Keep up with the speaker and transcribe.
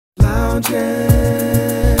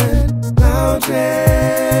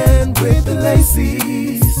lounging with the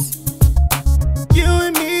Lacies. You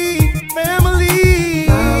and me, family.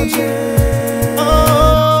 Lounging,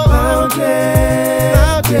 oh, lounging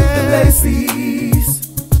with the Lacies.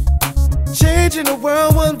 Changing the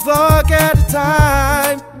world one vlog at a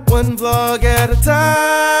time. One vlog at a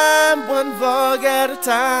time. One vlog at a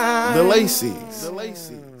time. The Lacies. The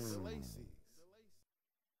Lacies.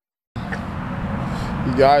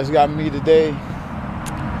 You guys got me today.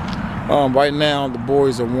 Right now the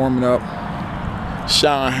boys are warming up.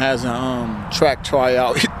 Sean has a track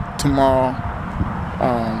tryout tomorrow.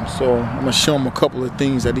 So I'm gonna show him a couple of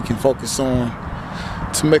things that he can focus on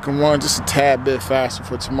to make him run just a tad bit faster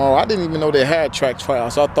for tomorrow. I didn't even know they had track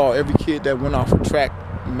tryouts. I thought every kid that went off for track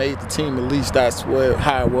made the team. At least that's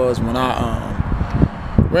how it was when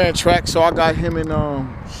I ran track. So I got him and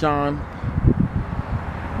Sean.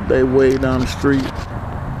 They way down the street.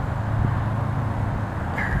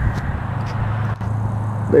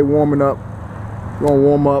 They warming up. Gonna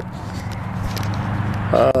warm up.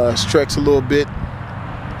 Stretch a little bit.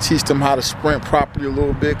 Teach them how to sprint properly a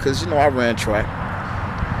little bit, cause you know I ran track.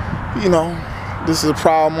 You know, this is a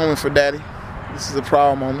proud moment for Daddy. This is a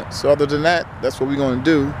proud moment. So other than that, that's what we're gonna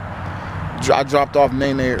do. I dropped off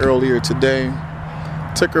Nene earlier today.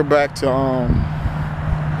 Took her back to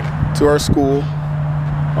her school.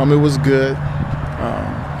 It was good.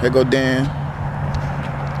 Here go Dan,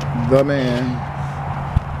 the man.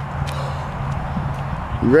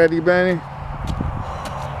 You ready, Benny?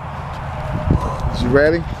 You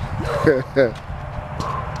ready?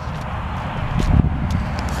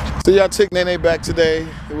 So yeah, I took Nene back today.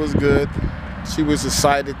 It was good. She was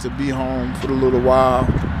excited to be home for a little while.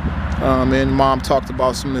 And Mom talked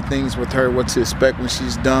about some of the things with her, what to expect when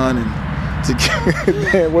she's done, and to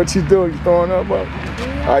get what you doing? You throwing up?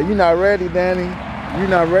 You not ready, Danny? You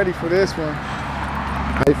not ready for this one?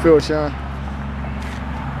 How you feel, Sean?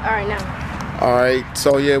 All right now. All right,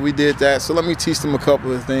 so yeah, we did that. So let me teach them a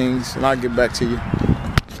couple of things, and I'll get back to you.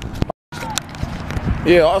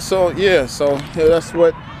 Yeah, also, yeah, so yeah, that's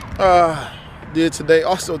what did today.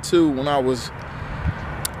 Also, too, when I was,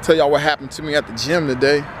 tell y'all what happened to me at the gym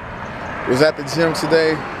today. Was at the gym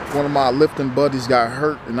today. One of my lifting buddies got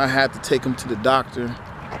hurt, and I had to take him to the doctor.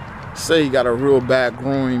 Say he got a real bad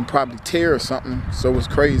groin, probably tear or something. So it was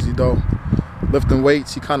crazy, though. Lifting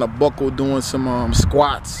weights, he kind of buckled doing some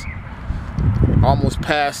squats. Almost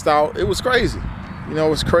passed out. It was crazy. You know, it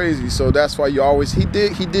was crazy. So that's why you always, he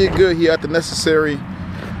did good. He had the necessary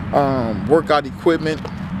workout equipment.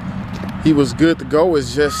 He was good to go.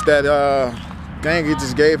 It's just that dang, he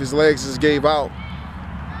just gave, his legs just gave out,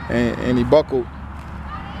 and he buckled.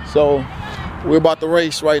 So we're about to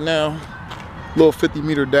race right now. Little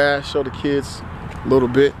 50-meter dash, show the kids a little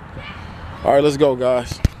bit. All right, let's go,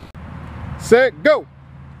 guys. Set, go.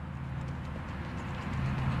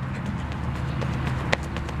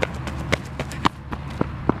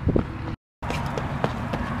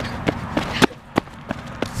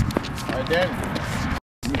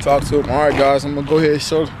 Let me talk to him. All right, guys, I'm gonna go ahead and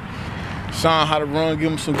show Sean how to run, give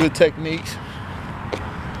him some good techniques.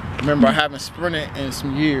 Remember, I haven't sprinted in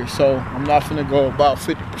some years, so I'm not finna go about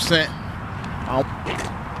 50%. All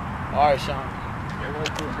right, Sean.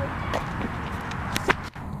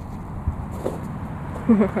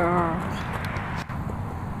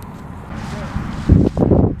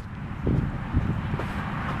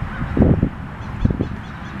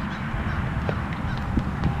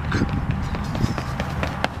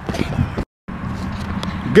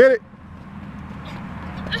 Get it.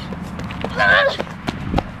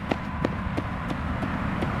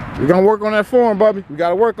 We're gonna work on that form, Bubby. We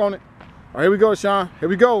gotta work on it. All right, here we go, Sean. Here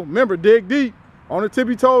we go. Remember, dig deep. On the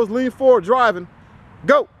tippy toes, lean forward, driving.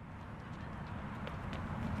 Go.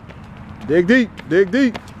 Dig deep, dig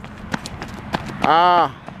deep.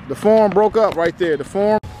 The form broke up right there, the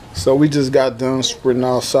form. So we just got done sprinting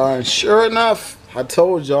outside, and sure enough, I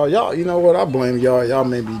told y'all, you know what, I blame y'all. Y'all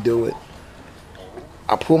made me do it.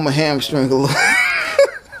 I pulled my hamstring a little,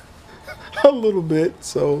 a little bit,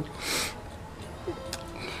 so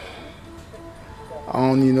I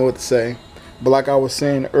don't even know what to say. But like I was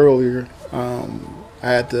saying earlier,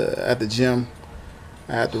 at the gym,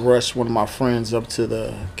 I had to rush one of my friends up to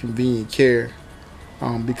the convenient care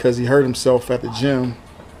because he hurt himself at the gym,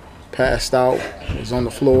 passed out, was on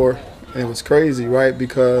the floor, and it was crazy, right?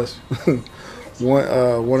 Because one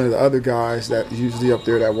of the other guys that usually up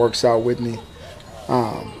there that works out with me,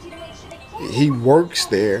 he works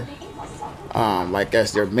there, like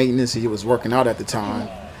as their maintenance. He was working out at the time,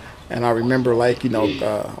 and I remember, like, you know,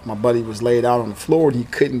 my buddy was laid out on the floor and he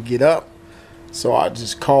couldn't get up. So I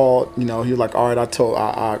just called, you know, he was like, all right,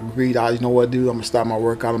 I agreed, you know what, dude, I'm gonna stop my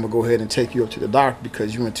workout, I'm gonna go ahead and take you up to the doctor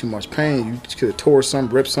because you're in too much pain, you could have tore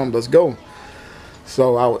something, ripped something, let's go.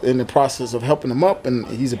 So I was in the process of helping him up, and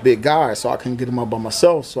he's a big guy, so I couldn't get him up by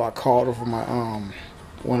myself, so I called over my,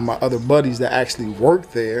 one of my other buddies that actually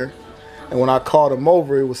worked there, and when I called him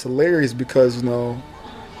over, it was hilarious because, you know,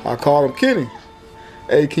 I called him, Kenny,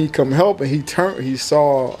 hey, can you come help? And he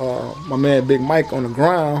saw my man Big Mike on the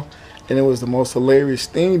ground, and it was the most hilarious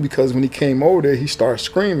thing because when he came over there, he started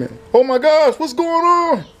screaming, oh my gosh, what's going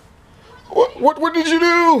on? What did you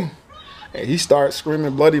do? And he started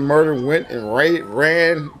screaming bloody murder, went and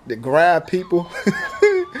ran to grab people.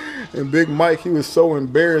 And Big Mike, he was so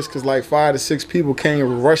embarrassed because like 5 to 6 people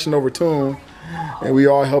came rushing over to him, and we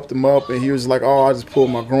all helped him up, and he was like, oh, I just pulled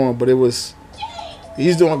my groin. But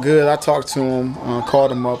he's doing good. I talked to him,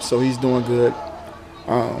 called him up, so he's doing good.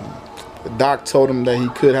 The doc told him that he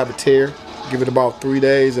could have a tear. Give it about 3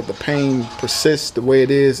 days. If the pain persists the way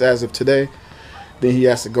it is as of today, then he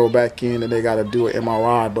has to go back in and they got to do an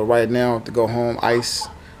MRI. But right now, to go home, ice.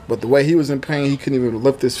 But the way he was in pain, he couldn't even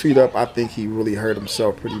lift his feet up. I think he really hurt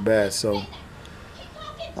himself pretty bad. So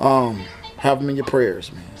have him in your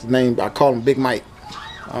prayers, man. His name, I call him Big Mike.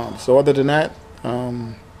 So other than that,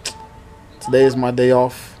 today is my day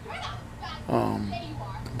off. I'm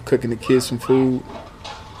cooking the kids some food.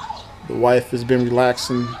 The wife has been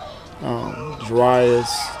relaxing.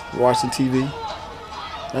 Jariah's watching TV.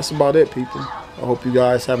 That's about it, people. I hope you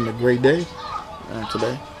guys having a great day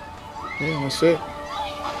today. Yeah, that's it.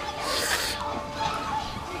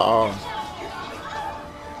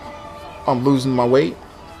 I'm losing my weight,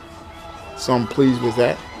 so I'm pleased with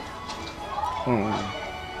that.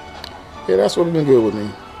 Yeah, that's what's been good with me.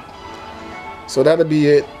 So that'll be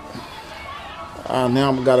it. Now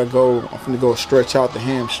I'm gonna go stretch out the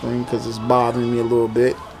hamstring because it's bothering me a little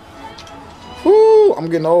bit. Whoo, I'm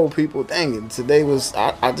getting old, people. Dang it. Today was,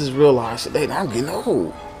 I just realized today that I'm getting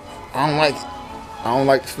old. I don't like it. I don't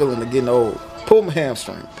like the feeling of getting old. Pull my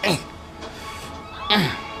hamstring. Dang.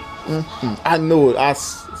 I knew it. As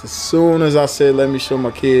soon as I said, let me show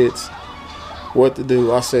my kids what to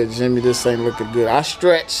do, I said, Jimmy, this ain't looking good. I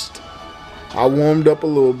stretched. I warmed up a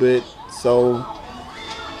little bit. So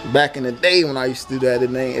back in the day when I used to do that,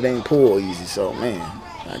 it ain't pull easy. So, man,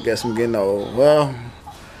 I guess I'm getting old. Well,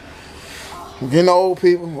 I'm getting old,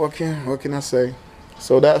 people. What can I say?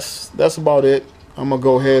 So that's about it. I'm gonna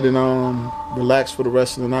go ahead and relax for the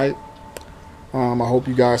rest of the night. I hope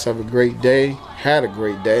you guys have a great day. Had a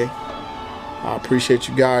great day. I appreciate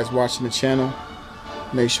you guys watching the channel.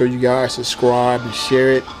 Make sure you guys subscribe and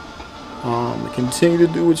share it. And continue to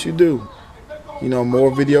do what you do. You know,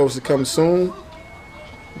 more videos to come soon.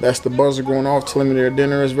 That's the buzzer going off telling me their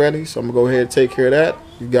dinner is ready. So I'm gonna go ahead and take care of that.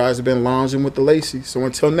 You guys have been lounging with the Lacy. So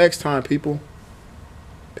until next time, people.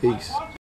 Peace.